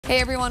Hey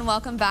everyone,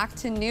 welcome back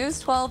to News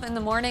 12 in the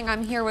morning.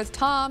 I'm here with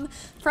Tom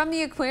from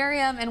the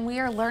aquarium and we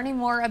are learning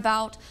more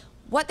about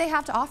what they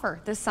have to offer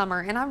this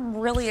summer, and I'm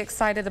really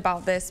excited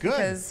about this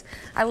because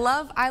I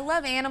love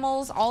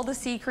animals, all the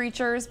sea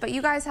creatures, but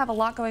you guys have a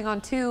lot going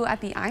on too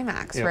at the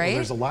IMAX, right? Well,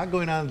 there's a lot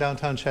going on in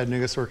downtown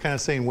Chattanooga, so we're kind of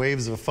saying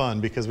waves of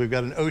fun because we've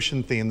got an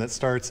ocean theme that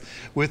starts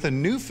with a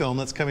new film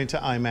that's coming to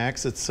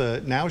IMAX. It's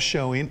now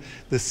showing.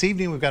 This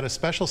evening we've got a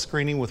special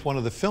screening with one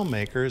of the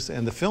filmmakers,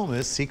 and the film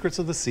is Secrets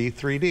of the Sea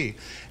 3D.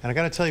 And I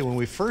got to tell you, when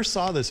we first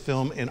saw this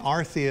film in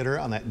our theater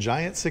on that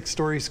giant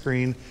 6-story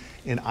screen,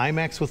 in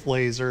IMAX with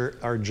laser,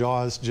 our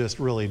jaws just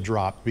really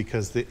dropped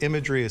because the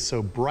imagery is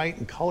so bright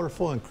and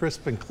colorful and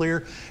crisp and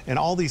clear, and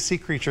all these sea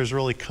creatures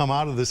really come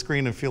out of the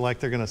screen and feel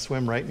like they're going to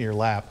swim right in your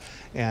lap.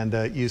 And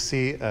you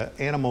see an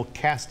animal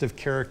cast of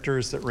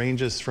characters that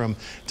ranges from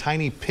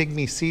tiny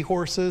pygmy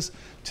seahorses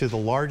to the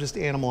largest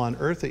animal on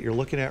Earth that you're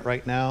looking at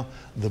right now,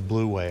 the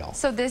blue whale.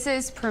 So this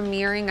is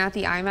premiering at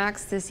the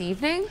IMAX this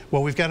evening?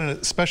 Well, we've got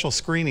a special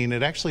screening.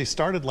 It actually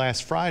started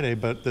last Friday,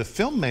 but the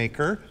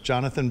filmmaker,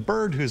 Jonathan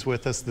Bird, who's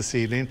with us this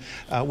evening,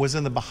 was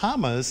in the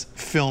Bahamas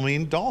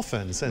filming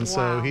dolphins. And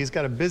so he's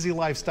got a busy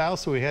lifestyle,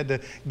 so we had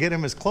to get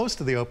him as close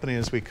to the opening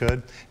as we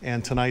could,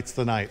 and tonight's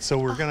the night. So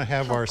we're going to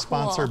have our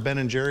sponsor,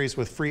 Ben & Jerry's,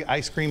 with free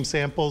ice cream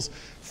samples.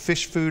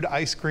 Fish food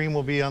ice cream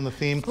will be on the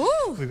theme.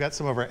 Ooh, we've got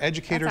some of our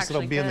educators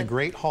that'll be in the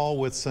Great Hall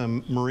with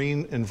some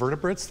marine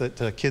invertebrates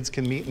that kids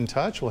can meet and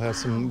touch. We'll have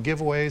some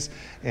giveaways,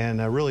 and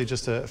really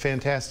just a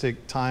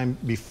fantastic time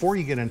before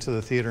you get into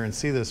the theater and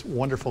see this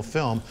wonderful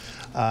film.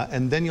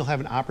 And then you'll have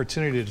an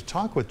opportunity to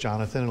talk with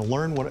Jonathan and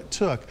learn what it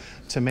took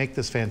to make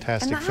this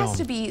fantastic film. And that has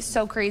to be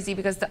so crazy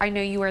because I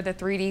know you wear the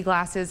 3D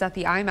glasses at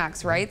the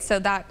IMAX, right? So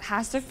that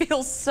has to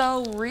feel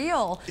so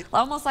real,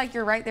 almost like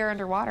you're right there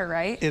underwater,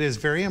 right? It is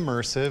very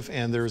immersive,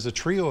 and there's a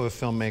trio of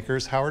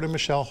filmmakers, Howard and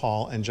Michelle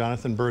Hall and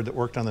Jonathan Bird, that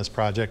worked on this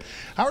project.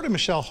 Howard and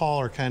Michelle Hall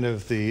are kind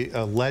of the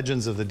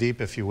legends of the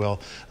deep, if you will.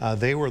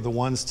 They were the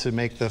ones to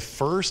make the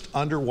first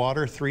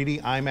underwater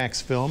 3D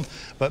IMAX film,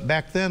 but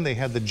back then they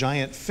had the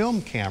giant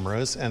film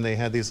cameras, and they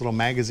had these little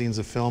magazines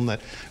of film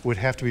that would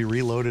have to be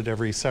reloaded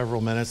every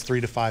several minutes, 3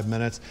 to 5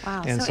 minutes.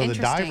 Wow, and so the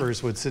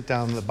divers would sit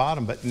down at the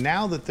bottom. But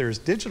now that there's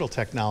digital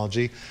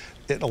technology,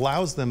 it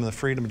allows them the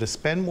freedom to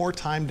spend more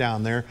time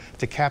down there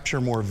to capture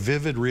more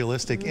vivid,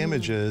 realistic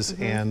images,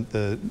 and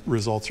the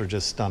results are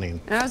just stunning.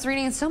 And I was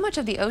reading, so much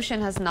of the ocean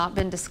has not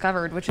been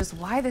discovered, which is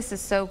why this is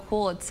so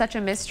cool. It's such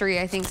a mystery,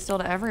 I think, still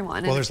to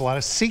everyone. Well, there's a lot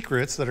of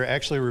secrets that are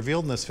actually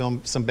revealed in this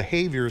film, some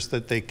behaviors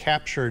that they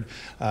captured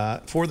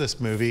for this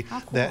movie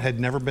that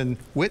had never been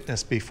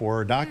witnessed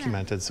before or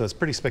documented. So it's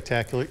pretty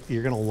spectacular.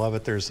 You're going to love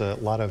it. There's a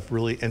lot of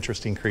really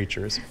interesting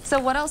creatures. So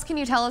what else can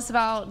you tell us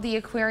about the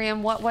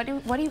aquarium? What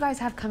do you guys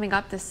have coming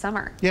up this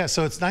summer? Yeah,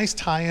 so it's nice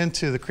tie-in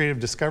to the Creative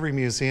Discovery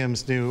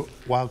Museum's new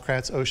Wild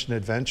Kratts Ocean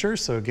Adventure.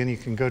 So again, you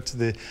can go to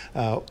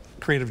the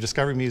Creative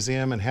Discovery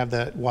Museum and have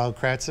that Wild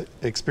Kratts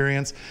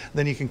experience.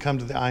 Then you can come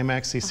to the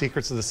IMAX, see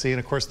Secrets of the Sea, and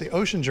of course the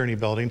Ocean Journey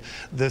building.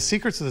 The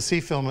Secrets of the Sea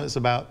film is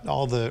about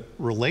all the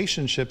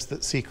relationships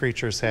that sea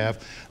creatures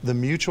have, the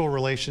mutual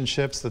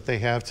relationships that they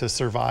have to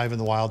survive in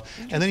the wild.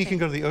 And then you can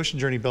go to the Ocean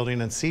Journey building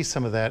and see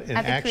some of that in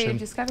action. At the Creative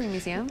Discovery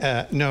Museum?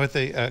 No, at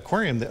the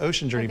aquarium, the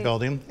Ocean Journey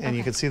building, and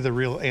you can see the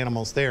real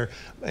animals there.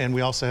 And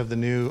we also have the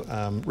new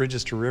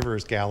Ridges to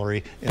Rivers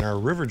gallery in our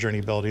River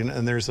Journey building,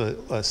 and there's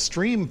a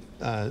stream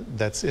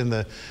that's in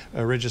the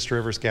Ridges to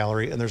Rivers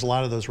gallery, and there's a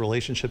lot of those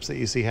relationships that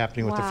you see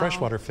happening with the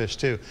freshwater fish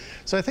too.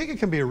 So I think it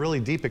can be a really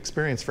deep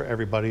experience for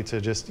everybody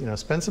to just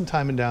spend some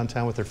time in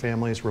downtown with their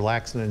families,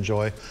 relax and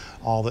enjoy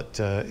all that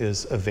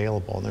is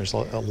available. And there's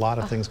a lot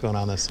of things going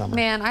on this summer.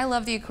 Man, I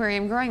love the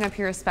aquarium. Growing up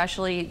here,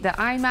 especially the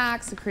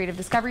IMAX, the Creative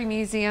Discovery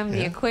Museum,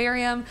 the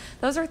aquarium.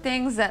 Those are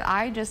things that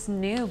I just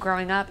knew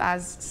growing up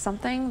as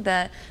something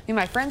that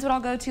my friends would all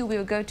go to. We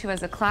would go to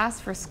as a class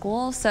for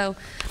school. So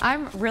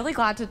I'm really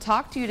glad to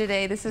talk to you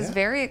today. This is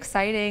very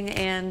exciting,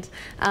 and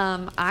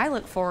I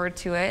look forward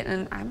to it,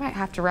 and I might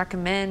have to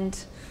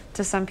recommend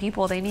to some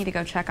people they need to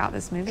go check out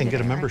this movie and today,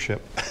 get a membership.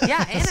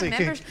 Yeah, and so a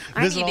membership.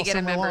 I need to get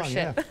a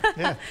membership.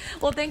 Yeah.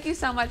 Well, thank you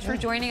so much for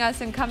joining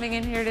us and coming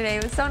in here today.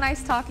 It was so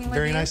nice talking with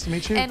you. Very nice to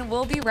meet you. And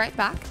we'll be right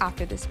back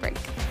after this break.